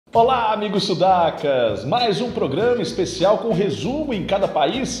Olá, amigos sudacas! Mais um programa especial com resumo em cada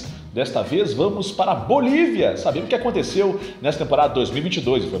país. Desta vez vamos para a Bolívia, sabendo o que aconteceu nessa temporada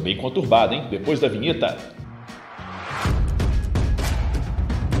 2022. Foi bem conturbada, hein? Depois da vinheta.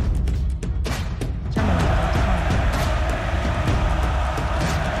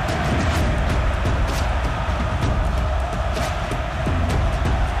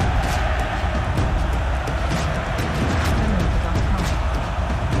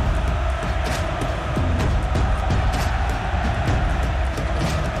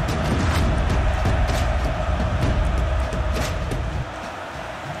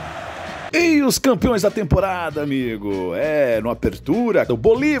 E os campeões da temporada, amigo? No Apertura, o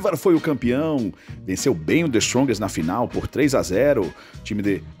Bolivar foi o campeão, venceu bem o The Strongest na final por 3-0, time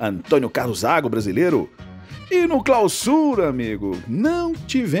de Antônio Carlos Zago, brasileiro. E no Clausura, amigo, não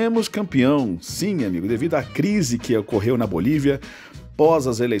tivemos campeão. Sim, amigo, devido à crise que ocorreu na Bolívia, após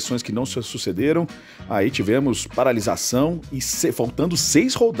as eleições que não se sucederam, aí tivemos paralisação e faltando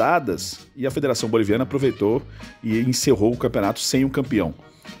 6 rodadas. E a Federação Boliviana aproveitou e encerrou o campeonato sem um campeão.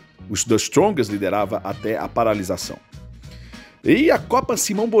 Os The Strongest liderava até a paralisação. E a Copa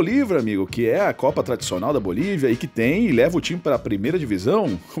Simão Bolívar, amigo, que é a Copa tradicional da Bolívia e que tem e leva o time para a primeira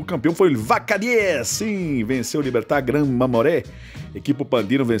divisão. O campeão foi o Vaca 10, sim, venceu o Libertad Gran Mamoré. Equipe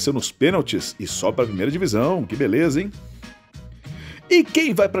Pandino venceu nos pênaltis e só para a primeira divisão, que beleza, hein? E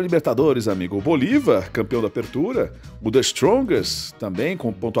quem vai para a Libertadores, amigo? O Bolívar, campeão da Apertura, o The Strongest, também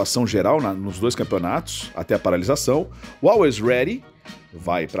com pontuação geral nos 2 campeonatos, até a paralisação, o Always Ready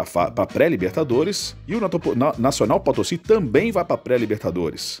vai para a pré-Libertadores e o Nacional Potosí também vai para a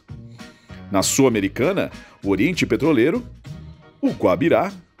pré-Libertadores. Na Sul-Americana, o Oriente Petroleiro, o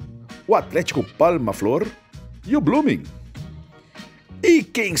Guabirá, o Atlético Palma Flor e o Blooming. E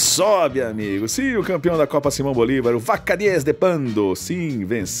quem sobe, amigo? Sim, o campeão da Copa Simão Bolívar, o Vaca 10 de Pando, sim,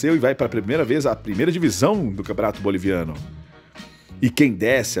 venceu e vai para a primeira vez à primeira divisão do Campeonato Boliviano. E quem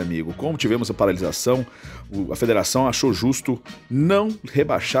desce, amigo? Como tivemos a paralisação, a federação achou justo não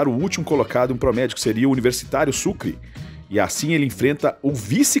rebaixar o último colocado em promédio, que seria o Universitário Sucre. E assim ele enfrenta o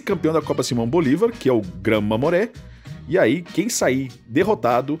vice-campeão da Copa Simão Bolívar, que é o Gran Mamoré. E aí, quem sair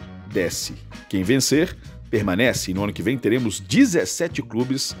derrotado, desce. Quem vencer, permanece. E no ano que vem teremos 17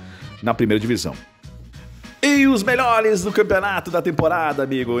 clubes na primeira divisão. E os melhores do campeonato da temporada,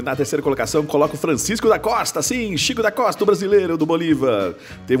 amigo. Na terceira colocação, coloca o Francisco da Costa, sim, Chico da Costa, o brasileiro do Bolívar.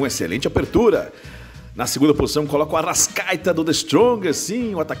 Teve uma excelente apertura. Na segunda posição, coloca o Arrascaita do The Strongest,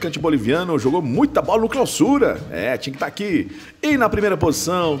 sim, o atacante boliviano, jogou muita bola no Clausura. Tinha que estar aqui. E na primeira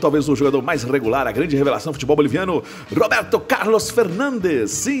posição, talvez o jogador mais regular, a grande revelação do futebol boliviano, Roberto Carlos Fernandez.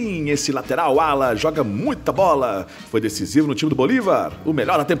 Sim, esse lateral ala joga muita bola. Foi decisivo no time do Bolívar, o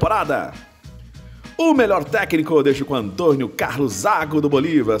melhor da temporada. O melhor técnico eu deixo com Antônio Carlos Zago do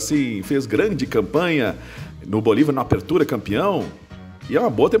Bolívar, sim, fez grande campanha no Bolívar na apertura, campeão, e é uma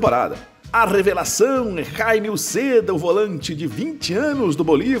boa temporada. A revelação é Jaime, o volante de 20 anos do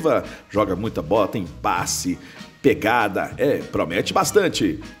Bolívar, joga muita bola, tem passe, pegada, promete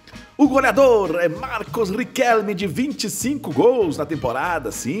bastante. O goleador é Marcos Riquelme, de 25 gols na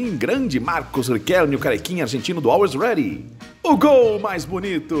temporada. Sim, grande Marcos Riquelme, o carequinha argentino do Always Ready. O gol mais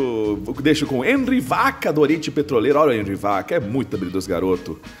bonito, deixo com Henry Vaca, do Oriente Petroleiro. Olha o Henry Vaca, é muito habilidoso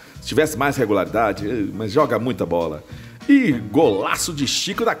garoto. Se tivesse mais regularidade, mas joga muita bola. E golaço de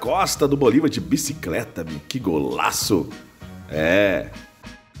Chico da Costa, do Bolívar, de bicicleta, meu. Que golaço!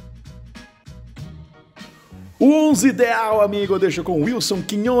 O 11 ideal, amigo, eu deixo com Wilson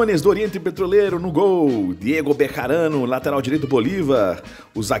Quinones, do Oriente Petroleiro, no gol. Diego Bejarano, lateral direito do Bolívar.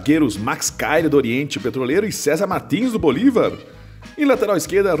 Os zagueiros Max Caire, do Oriente Petroleiro, e César Martins, do Bolívar. E lateral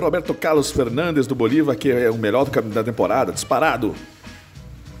esquerda, Roberto Carlos Fernandez, do Bolívar, que é o melhor da temporada, disparado.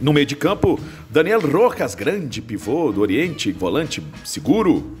 No meio de campo, Daniel Rojas, grande pivô do Oriente, volante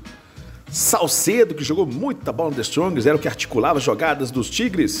seguro. Salcedo, que jogou muita bola no The Strongest, era o que articulava as jogadas dos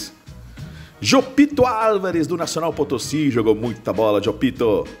Tigres. Jopito Álvares, do Nacional Potosí, jogou muita bola,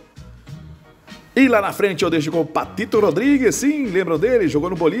 Jopito. E lá na frente eu deixo com o Patito Rodrigues, sim, lembram dele?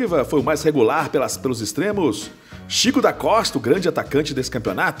 Jogou no Bolívar, foi o mais regular pelos extremos. Chico da Costa, o grande atacante desse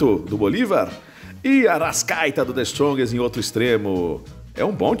campeonato do Bolívar. E Arrascaita do The Strongest em outro extremo. É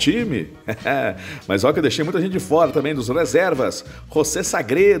um bom time. Mas olha que eu deixei muita gente de fora também dos reservas. José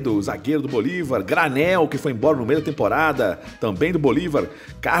Sagredo, zagueiro do Bolívar. Granel, que foi embora no meio da temporada, também do Bolívar.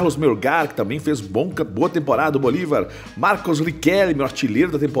 Carlos Melgar, que também fez boa temporada do Bolívar. Marcos Riquelme,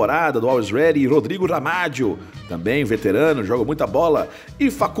 artilheiro da temporada do Always Ready. E Rodrigo Ramádio, também veterano, joga muita bola. E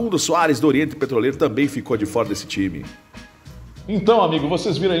Facundo Soares, do Oriente Petroleiro, também ficou de fora desse time. Então, amigo,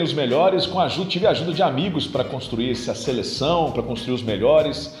 vocês viram aí os melhores, tive a ajuda de amigos para construir essa seleção, para construir os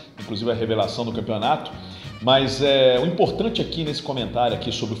melhores, inclusive a revelação do campeonato. Mas o importante aqui nesse comentário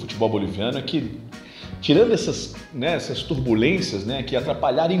aqui sobre o futebol boliviano é que, tirando essas turbulências, né, que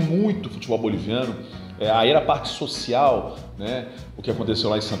atrapalharem muito o futebol boliviano, aí era a parte social, né, o que aconteceu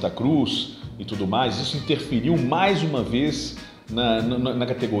lá em Santa Cruz e tudo mais, isso interferiu mais uma vez na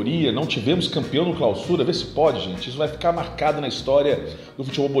categoria. Não tivemos campeão no Clausura, vê se pode, gente, isso vai ficar marcado na história do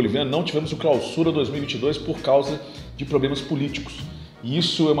futebol boliviano. Não tivemos o Clausura 2022 por causa de problemas políticos. E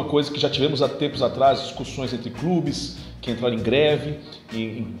isso é uma coisa que já tivemos há tempos atrás, discussões entre clubes que entraram em greve,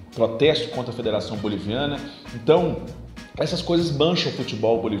 em protesto contra a Federação Boliviana. Então, essas coisas mancham o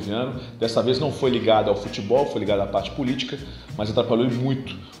futebol boliviano. Dessa vez não foi ligado ao futebol, foi ligado à parte política, mas atrapalhou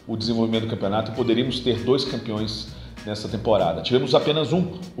muito o desenvolvimento do campeonato e poderíamos ter 2 campeões nessa temporada. Tivemos apenas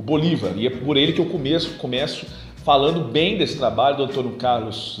um, o Bolívar, e é por ele que eu começo falando bem desse trabalho do Antônio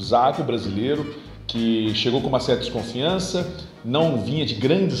Carlos Zago, brasileiro, que chegou com uma certa desconfiança, não vinha de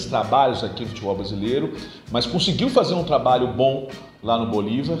grandes trabalhos aqui no futebol brasileiro, mas conseguiu fazer um trabalho bom lá no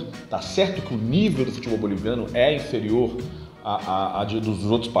Bolívar. Tá certo que o nível do futebol boliviano é inferior a dos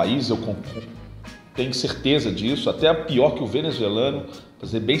outros países, eu tenho certeza disso, até pior que o venezuelano, para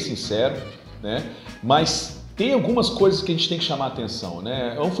ser bem sincero, né? Mas tem algumas coisas que a gente tem que chamar a atenção,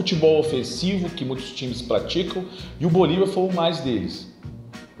 né? É um futebol ofensivo que muitos times praticam e o Bolívar foi o mais deles,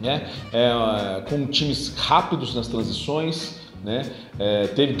 né? Com times rápidos nas transições, né?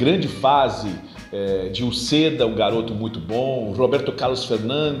 Teve grande fase de Uceda, um garoto muito bom, Roberto Carlos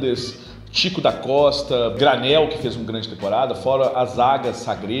Fernandez, Chico da Costa, Granel, que fez uma grande temporada, fora a zaga,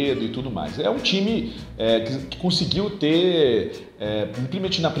 Sagredo e tudo mais. É um time que conseguiu ter,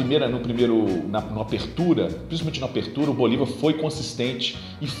 principalmente na apertura, o Bolívar foi consistente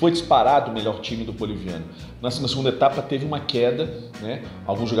e foi disparado o melhor time do boliviano. Na segunda etapa teve uma queda, né?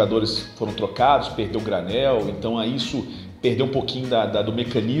 Alguns jogadores foram trocados, perdeu o Granel, então aí isso perdeu um pouquinho do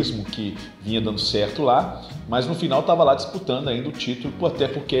mecanismo que vinha dando certo lá, mas no final estava lá disputando ainda o título, até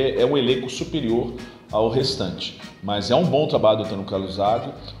porque é um elenco superior ao restante. Mas é um bom trabalho do Antônio Carlos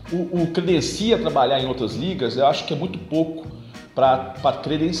Zago. O credencia trabalhar em outras ligas, eu acho que é muito pouco para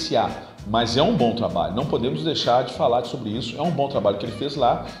credenciar, mas é um bom trabalho, não podemos deixar de falar sobre isso. É um bom trabalho que ele fez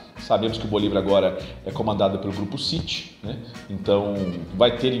lá. Sabemos que o Bolívar agora é comandado pelo Grupo City, né? Então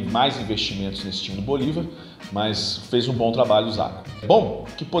vai ter mais investimentos nesse time do Bolívar, mas fez um bom trabalho o Zago. Bom,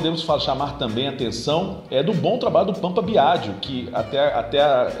 o que podemos chamar também a atenção é do bom trabalho do Pampa Biagio, que até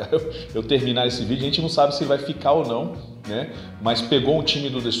eu terminar esse vídeo a gente não sabe se ele vai ficar ou não, né? Mas pegou um time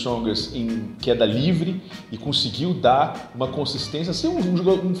do The Strongest em queda livre e conseguiu dar uma consistência, ser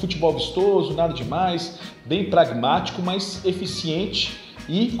um futebol vistoso, nada demais, bem pragmático, mas eficiente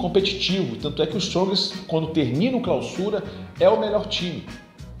e competitivo. Tanto é que o Strongest, quando termina o Clausura, é o melhor time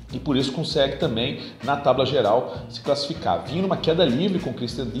e por isso consegue também na tabela geral se classificar. Vinha numa queda livre com o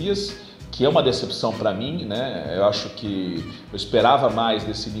Christian Dias, que é uma decepção para mim, né? Eu acho que eu esperava mais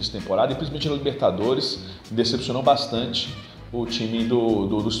desse início de temporada, e principalmente na Libertadores me decepcionou bastante o time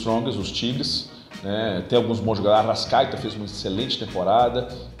do Strongest, os Tigres, né? Tem alguns bons jogadores, Arrascaita fez uma excelente temporada,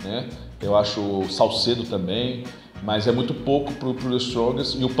 né? Eu acho o Salcedo também, mas é muito pouco para o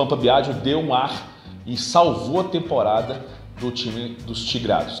Strongest, e o Pampa Biagio deu um ar e salvou a temporada do time dos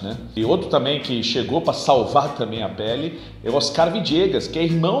Tigrados, né? E outro também que chegou para salvar também a pele é o Oscar Villegas, que é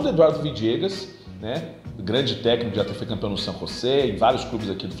irmão do Eduardo Villegas, né? Grande técnico, já foi campeão no San José, em vários clubes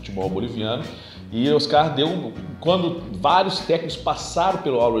aqui do futebol boliviano. E o Oscar quando vários técnicos passaram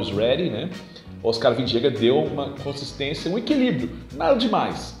pelo Always Ready, né? O Oscar Villegas deu uma consistência, um equilíbrio, nada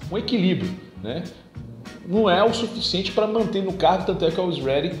demais, um equilíbrio, né? Não é o suficiente para manter no cargo, tanto é que o Always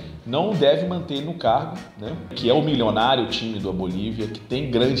Ready não deve manter no cargo, né? Que é o milionário time da Bolívia, que tem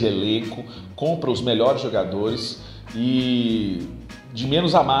grande elenco, compra os melhores jogadores e de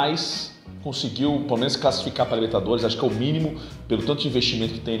menos a mais conseguiu pelo menos classificar para a Libertadores. Acho que é o mínimo pelo tanto de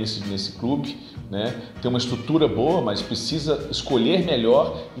investimento que tem nesse clube, né? Tem uma estrutura boa, mas precisa escolher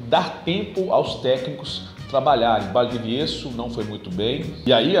melhor e dar tempo aos técnicos trabalharem. Valdivieso não foi muito bem.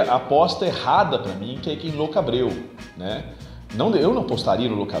 E aí a aposta errada para mim que é em Louco Abreu, né? Eu não apostaria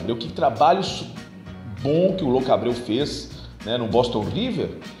no Louco Abreu. Que trabalho bom que o Louco Abreu fez, né, no Boston River.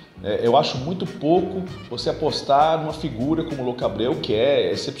 Eu acho muito pouco você apostar numa figura como o Louco Abreu, que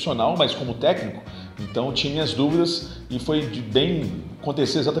é excepcional, mas como técnico, então tinha minhas dúvidas e foi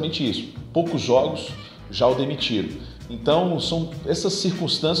acontecer exatamente isso. Poucos jogos já o demitiram. Então são essas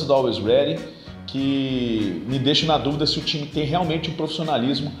circunstâncias do Always Ready que me deixam na dúvida se o time tem realmente um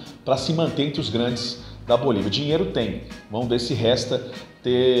profissionalismo para se manter entre os grandes da Bolívia. Dinheiro tem, vamos ver se resta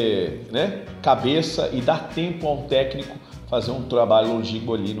ter, né, cabeça e dar tempo ao técnico fazer um trabalho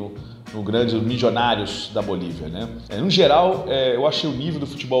longínquo ali no grande Milionários da Bolívia, né? No geral, eu achei o nível do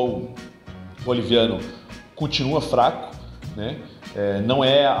futebol boliviano continua fraco, né? Não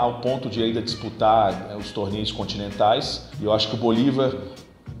é ao ponto de ainda disputar os torneios continentais. Eu acho que o Bolívar,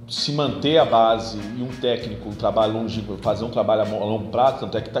 se manter a base e um técnico, um trabalho longínquo, fazer um trabalho a longo prazo,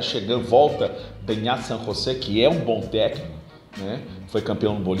 tanto é que está chegando, volta Beñat San José, que é um bom técnico, né? Foi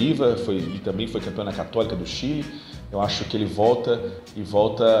campeão no Bolívar e também foi campeão na Católica do Chile. Eu acho que ele volta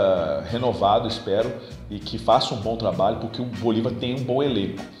renovado, espero, e que faça um bom trabalho, porque o Bolívar tem um bom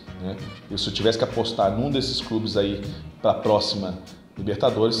elenco, né? E se eu tivesse que apostar num desses clubes aí para a próxima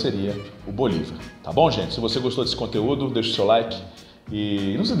Libertadores, seria o Bolívar. Tá bom, gente? Se você gostou desse conteúdo, deixa o seu like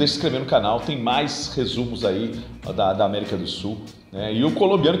e não se deixe de se inscrever no canal. Tem mais resumos aí da América do Sul, né? E o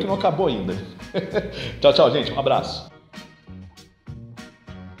colombiano que não acabou ainda. Tchau, tchau, gente. Um abraço.